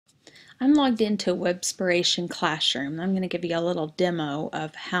I'm logged into Webspiration Classroom. I'm going to give you a little demo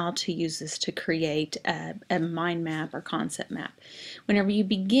of how to use this to create a mind map or concept map. Whenever you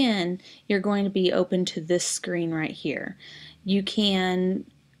begin, you're going to be open to this screen right here. You can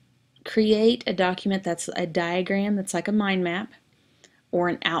create a document that's a diagram that's like a mind map or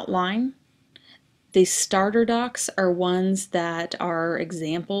an outline. These starter docs are ones that are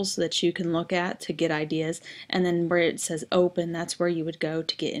examples that you can look at to get ideas, and then where it says open, that's where you would go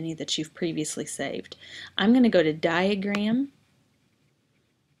to get any that you've previously saved. I'm going to go to diagram,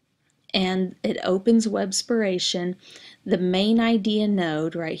 and it opens Webspiration. The main idea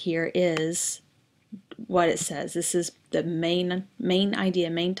node right here is what it says. This is the main idea,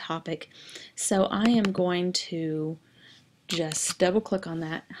 main topic. So I am going to just double click on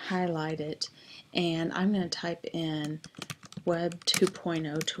that, highlight it, and I'm going to type in Web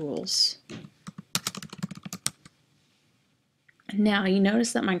 2.0 Tools. Now you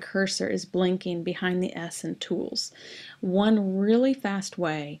notice that my cursor is blinking behind the S in Tools. One really fast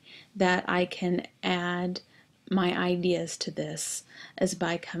way that I can add my ideas to this is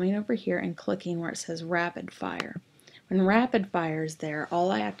by coming over here and clicking where it says Rapid Fire. When Rapid Fire is there, all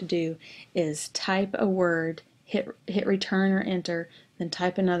I have to do is type a word, hit return or enter, then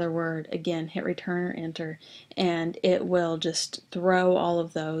type another word, again hit return or enter, and it will just throw all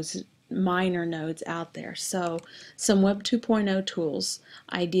of those minor nodes out there. So some Web 2.0 tools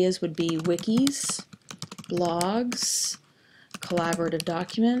ideas would be wikis, blogs, collaborative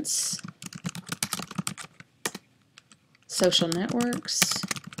documents, social networks.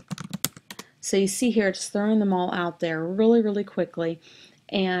 So you see here it's throwing them all out there really quickly,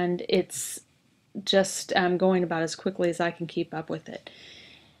 and it's just going about as quickly as I can keep up with it.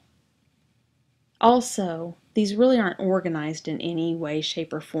 Also, these really aren't organized in any way,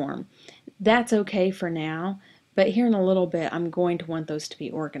 shape, or form. That's okay for now, but here in a little bit I'm going to want those to be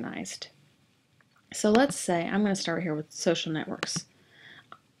organized. So let's say I'm going to start here with social networks.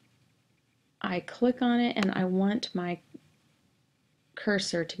 I click on it and I want my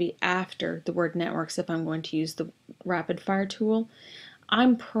cursor to be after the word networks if I'm going to use the rapid fire tool.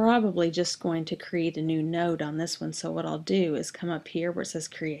 I'm probably just going to create a new node on this one, so what I'll do is come up here where it says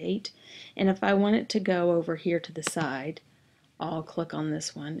create, and if I want it to go over here to the side, I'll click on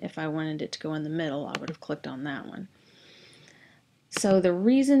this one. If I wanted it to go in the middle, I would have clicked on that one. So the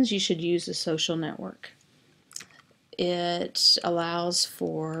reasons you should use a social network: it allows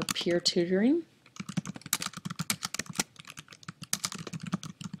for peer tutoring,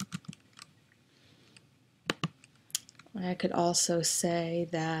 I could also say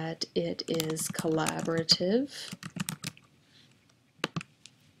that it is collaborative.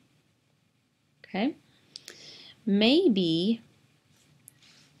 Okay. Maybe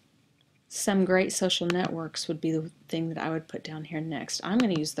some great social networks would be the thing that I would put down here next. I'm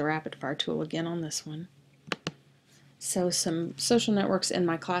going to use the rapid fire tool again on this one. So some social networks in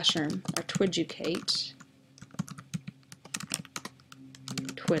my classroom are Twiducate,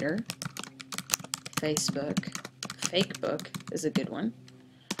 Twitter, Facebook, Fakebook is a good one.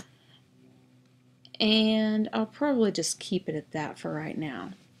 And I'll probably just keep it at that for right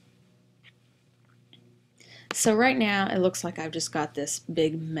now. So right now it looks like I've just got this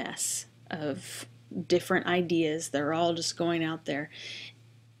big mess of different ideas. They're all just going out there.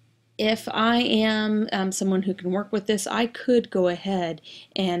 If I am someone who can work with this, I could go ahead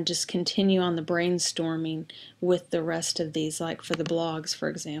and just continue on the brainstorming with the rest of these, like for the blogs, for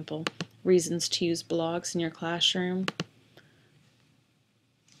example. Reasons to use blogs in your classroom.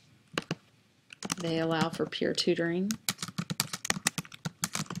 They allow for peer tutoring.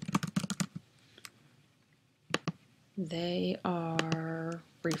 They are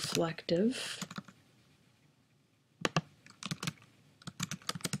reflective.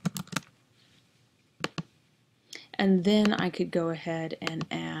 And then I could go ahead and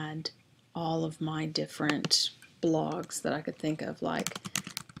add all of my different blogs that I could think of, like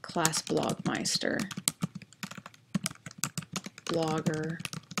Class Blogmeister, Blogger,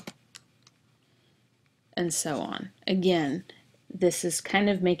 and so on. Again, this is kind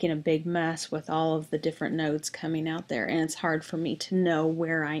of making a big mess with all of the different nodes coming out there, and it's hard for me to know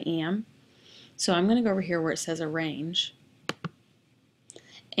where I am. So I'm going to go over here where it says arrange,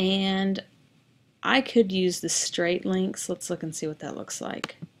 and I could use the straight links. Let's look and see what that looks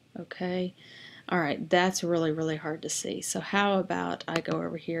like. Okay. Alright, that's really hard to see. So how about I go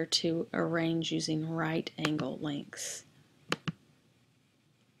over here to arrange using right angle links.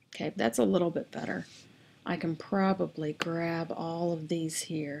 Okay, that's a little bit better. I can probably grab all of these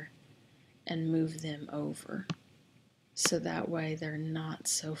here and move them over, so that way they're not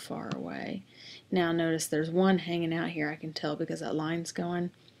so far away. Now notice there's one hanging out here, I can tell because that line's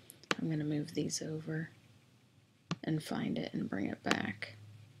going. I'm going to move these over and find it and bring it back.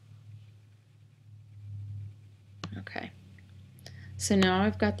 Okay. So now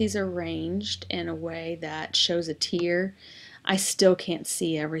I've got these arranged in a way that shows a tier. I still can't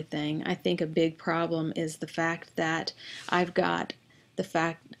see everything. I think a big problem is the fact that I've got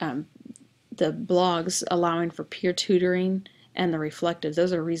the blogs allowing for peer tutoring and the reflective.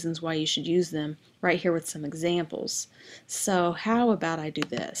 Those are reasons why you should use them right here with some examples. So how about I do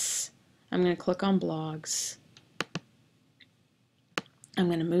this? I'm going to click on blogs. I'm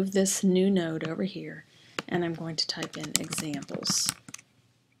going to move this new node over here and I'm going to type in examples.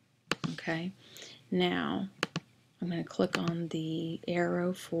 Okay, now I'm going to click on the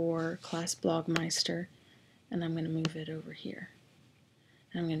arrow for Class Blogmeister and I'm going to move it over here.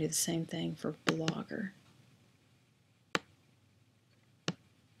 And I'm going to do the same thing for Blogger.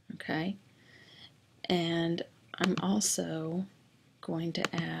 Okay, and I'm also going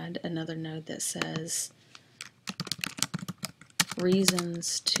to add another node that says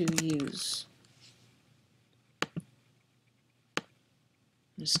reasons to use. I'm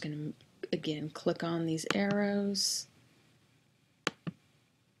just going to again click on these arrows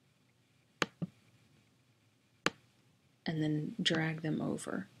and then drag them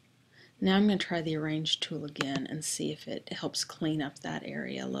over. Now I'm going to try the Arrange tool again and see if it helps clean up that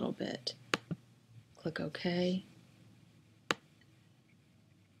area a little bit. Click OK.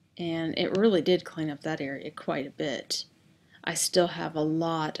 And it really did clean up that area quite a bit. I still have a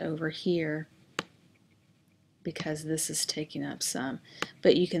lot over here because this is taking up some.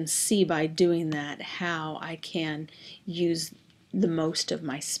 But you can see by doing that how I can use the most of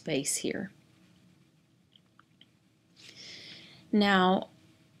my space here. Now,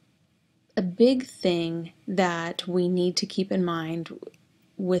 a big thing that we need to keep in mind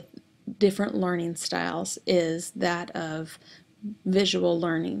with different learning styles is that of visual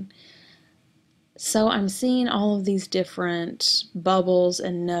learning. So I'm seeing all of these different bubbles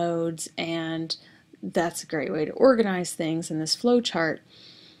and nodes, and that's a great way to organize things in this flowchart.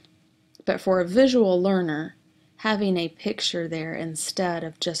 But for a visual learner, having a picture there instead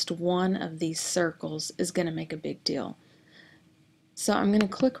of just one of these circles is going to make a big deal. So I'm going to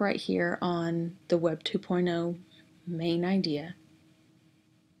click right here on the Web 2.0 main idea.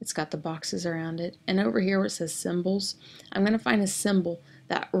 It's got the boxes around it. And over here where it says symbols, I'm going to find a symbol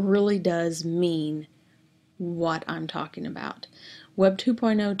that really does mean what I'm talking about. Web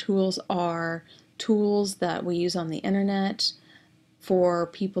 2.0 tools are tools that we use on the internet for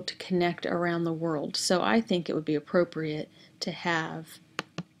people to connect around the world. So I think it would be appropriate to have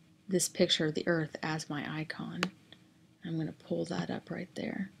this picture of the Earth as my icon. I'm going to pull that up right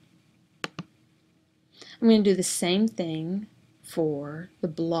there. I'm going to do the same thing for the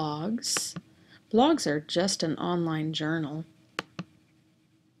blogs. Blogs are just an online journal.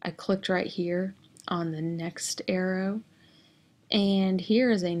 I clicked right here on the next arrow, and here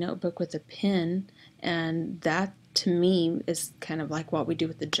is a notebook with a pen, and that to me is kind of like what we do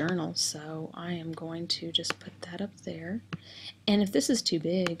with the journal, so I am going to just put that up there. And if this is too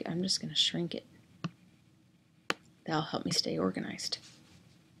big, I'm just going to shrink it. That'll help me stay organized.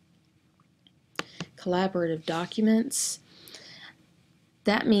 Collaborative documents.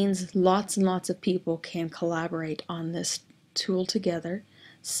 That means lots and lots of people can collaborate on this tool together.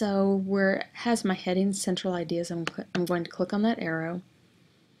 So where it has my heading, Central Ideas, I'm going to click on that arrow.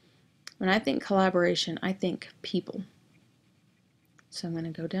 When I think collaboration, I think people. So I'm going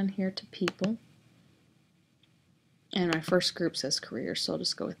to go down here to people. And my first group says career, so I'll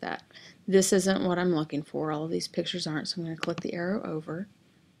just go with that. This isn't what I'm looking for. All of these pictures aren't, so I'm going to click the arrow over.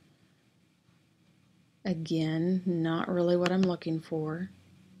 Again, not really what I'm looking for.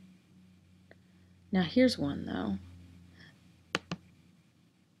 Now here's one though.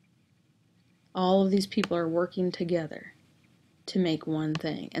 All of these people are working together to make one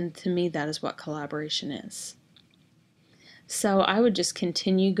thing, and to me that is what collaboration is. So I would just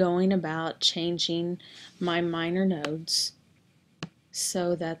continue going about changing my minor nodes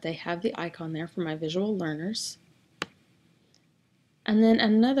so that they have the icon there for my visual learners. And then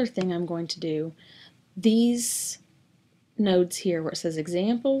another thing I'm going to do, these nodes here where it says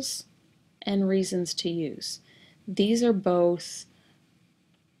examples and reasons to use, these are both,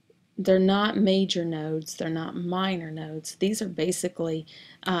 they're not major nodes, they're not minor nodes. These are basically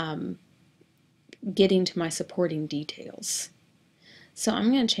getting to my supporting details. So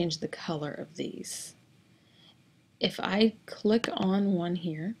I'm going to change the color of these. If I click on one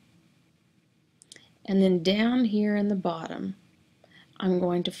here, and then down here in the bottom, I'm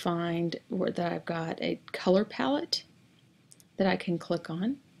going to find that I've got a color palette that I can click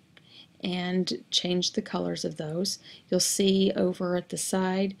on, and change the colors of those. You'll see over at the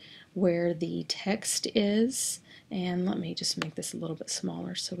side where the text is, and let me just make this a little bit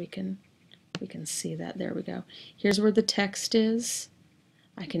smaller so we can see that. There we go. Here's where the text is.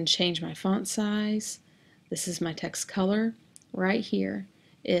 I can change my font size. This is my text color. Right here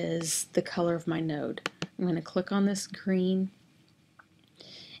is the color of my node. I'm going to click on this green,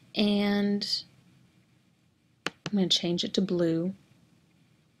 and I'm going to change it to blue.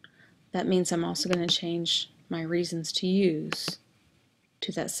 That means I'm also going to change my reasons to use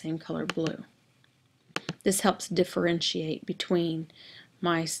to that same color blue. This helps differentiate between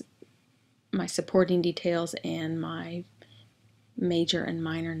my supporting details and my major and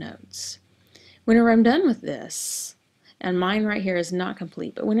minor nodes. Whenever I'm done with this, and mine right here is not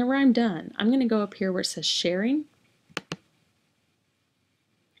complete, but whenever I'm done, I'm going to go up here where it says sharing,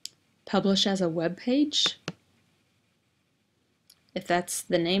 publish as a web page. If that's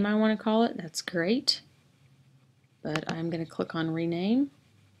the name I want to call it, that's great. But I'm going to click on rename.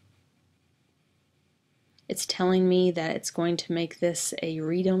 It's telling me that it's going to make this a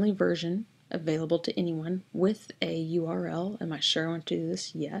read-only version available to anyone with a URL. Am I sure I want to do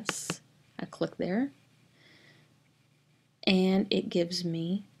this? Yes. I click there. And it gives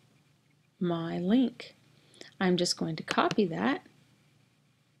me my link. I'm just going to copy that.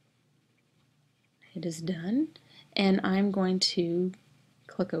 It is done. And I'm going to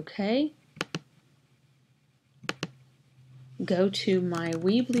click OK, go to my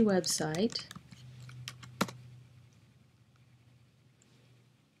Weebly website,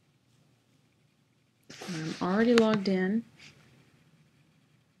 I'm already logged in,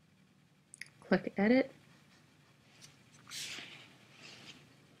 click Edit,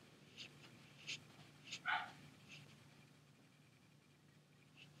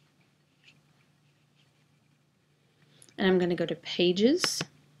 and I'm going to go to Pages.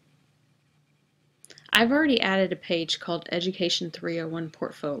 I've already added a page called Education 301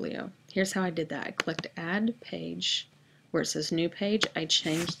 Portfolio. Here's how I did that. I clicked Add Page. Where it says New Page, I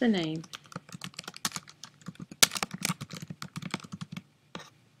changed the name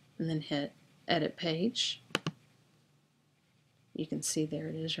and then hit Edit Page. You can see there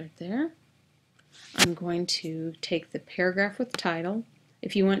it is right there. I'm going to take the paragraph with title.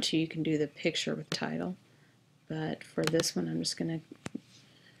 If you want to, you can do the picture with title. But for this one, I'm just going to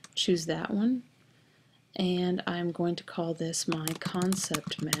choose that one. And I'm going to call this my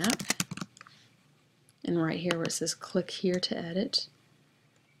concept map. And right here where it says click here to edit,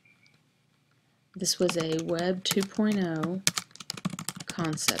 this was a Web 2.0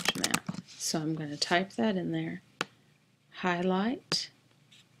 concept map. So I'm going to type that in there, highlight,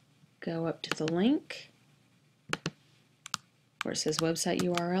 go up to the link where it says website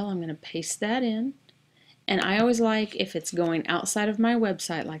URL. I'm going to paste that in. And I always like, if it's going outside of my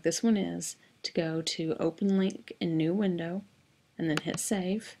website like this one is, to go to Open Link in New Window and then hit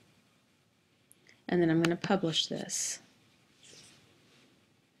Save. And then I'm going to publish this.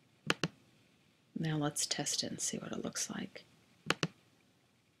 Now let's test it and see what it looks like.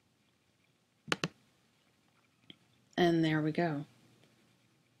 And there we go.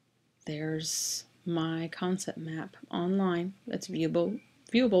 There's my concept map online that's viewable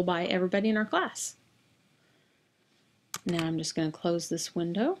by everybody in our class. Now I'm just going to close this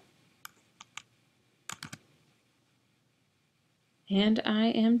window. And I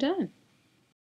am done.